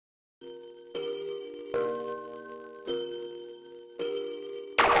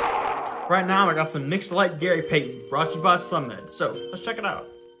Right now I got some Mixed Light Gary Payton, brought to you by Sunmed. So let's check it out.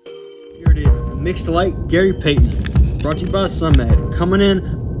 Here it is, the Mixed Light Gary Payton, brought to you by Sunmed, coming in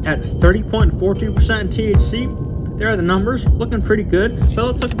at 30.42% THC. There are the numbers, looking pretty good. So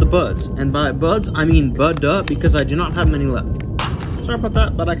let's look at the buds, and by buds I mean budded up because I do not have many left. Sorry about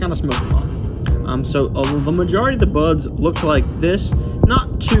that, but I kind of smoked them all. The majority of the buds look like this.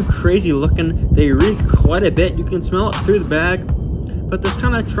 Not too crazy looking. They reek quite a bit. You can smell it through the bag. But this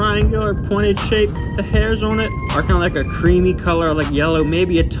kind of triangular pointed shape, the hairs on it are kind of like a creamy color, like yellow,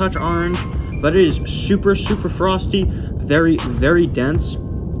 maybe a touch orange. But it is super, super frosty, very, very dense.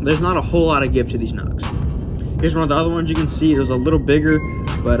 There's not a whole lot of give to these nugs. Here's one of the other ones you can see. It was a little bigger,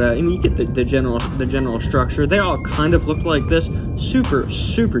 but I mean, you get the general structure. They all kind of look like this, super,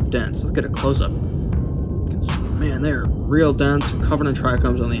 super dense. Let's get a close up. Man, they're real dense, covered in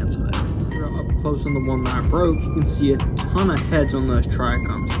trichomes on the inside. Up close on the one that I broke, you can see a ton of heads on those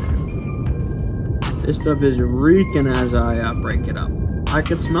trichomes there. This stuff is reeking as I break it up. I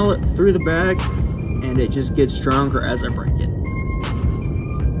could smell it through the bag, and it just gets stronger as I break it.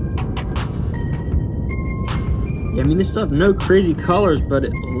 Yeah, I mean, this stuff, no crazy colors, but a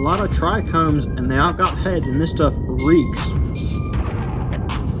lot of trichomes, and they all got heads, and this stuff reeks.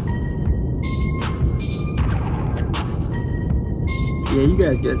 Yeah, you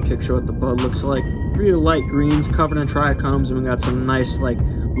guys get a picture of what the bud looks like. Real light greens covered in trichomes, and we got some nice, like,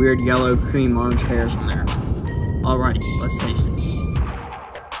 weird yellow, cream, orange hairs on there. Alrighty, let's taste it.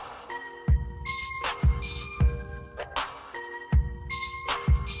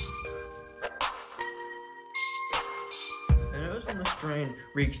 The strain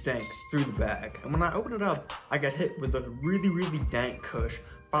reeks dank through the bag, and when I open it up, I get hit with a really, really dank kush,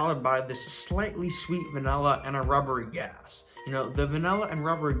 followed by this slightly sweet vanilla and a rubbery gas. You know, the vanilla and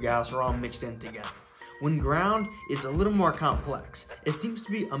rubbery gas are all mixed in together. When ground, it's a little more complex. It seems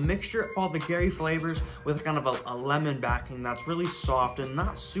to be a mixture of all the Gary flavors with kind of a lemon backing that's really soft and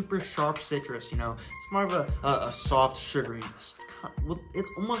not super sharp citrus, you know. It's more of a soft sugariness. It's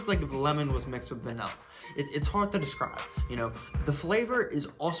almost like if lemon was mixed with vanilla. It's hard to describe, you know. The flavor is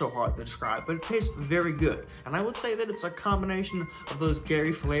also hard to describe, but it tastes very good. And I would say that it's a combination of those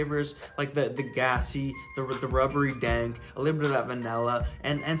Gary flavors, like the gassy, the rubbery dank, a little bit of that vanilla,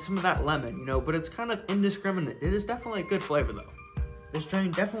 and some of that lemon, you know, but it's kind of indiscriminate. It is definitely a good flavor though. This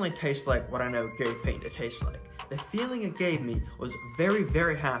strain definitely tastes like what I know Gary Payton to taste like. The feeling it gave me was very,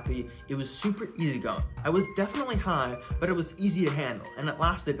 very happy. It was super easygoing. I was definitely high, but it was easy to handle, and it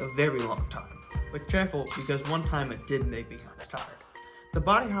lasted a very long time. But careful, because one time it did make me kind of tired. The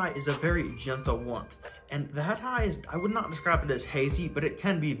body high is a very gentle warmth, and the head high is, I would not describe it as hazy, but it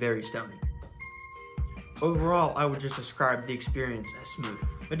can be very stony. Overall, I would just describe the experience as smooth.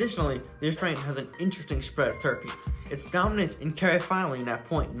 Additionally, this strain has an interesting spread of terpenes. It's dominant in Caryophyllene at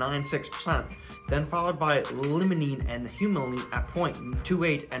 0.96%, then followed by limonene and humulene at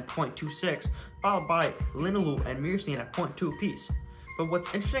 0.28 and 0.26, followed by linalool and myrcene at 0.2 apiece. But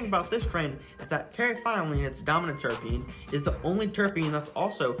what's interesting about this strain is that Caryophyllene, its dominant terpene, is the only terpene that's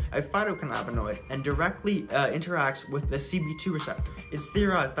also a phytocannabinoid and directly interacts with the CB2 receptor. It's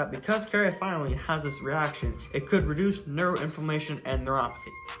theorized that because Caryophyllene has this reaction, it could reduce neuro-inflammation and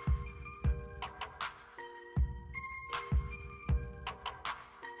neuropathy.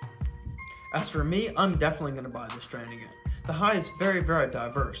 As for me, I'm definitely going to buy this strain again. The high is very, very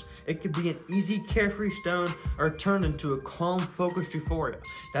diverse. It could be an easy, carefree stone or turned into a calm, focused euphoria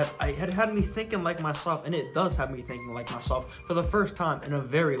that had me thinking like myself, and it does have me thinking like myself for the first time in a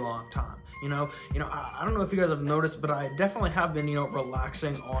very long time. You know, I don't know if you guys have noticed, but I definitely have been,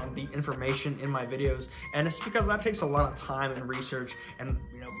 relaxing on the information in my videos, and it's because that takes a lot of time and research, and,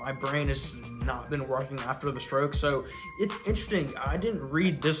 my brain has not been working after the stroke, so it's interesting. I didn't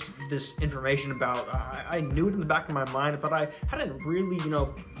read this information about, I knew it in the back of my mind, but I hadn't really,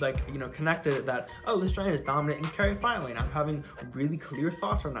 connected it that, oh, this strain is dominant in Caryophyllene. I'm having really clear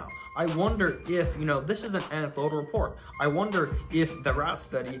thoughts right now. I wonder if, this is an anecdotal report. I wonder if the rat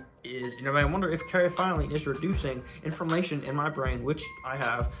study is, I wonder if Caryophyllene is reducing inflammation in my brain, which I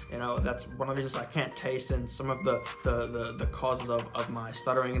have, that's one of the reasons I can't taste, and some of the causes of my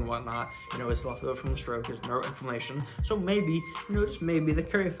stuttering and whatnot, is left over from the stroke is neuro-inflammation. So maybe, just maybe the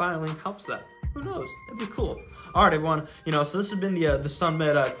Caryophyllene helps that. Who knows? That'd be cool. All right, everyone. So this has been the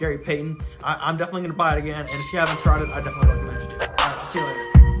Sunmed Gary Payton. I'm definitely gonna buy it again, and if you haven't tried it, I definitely recommend you do. All right, I'll see you later.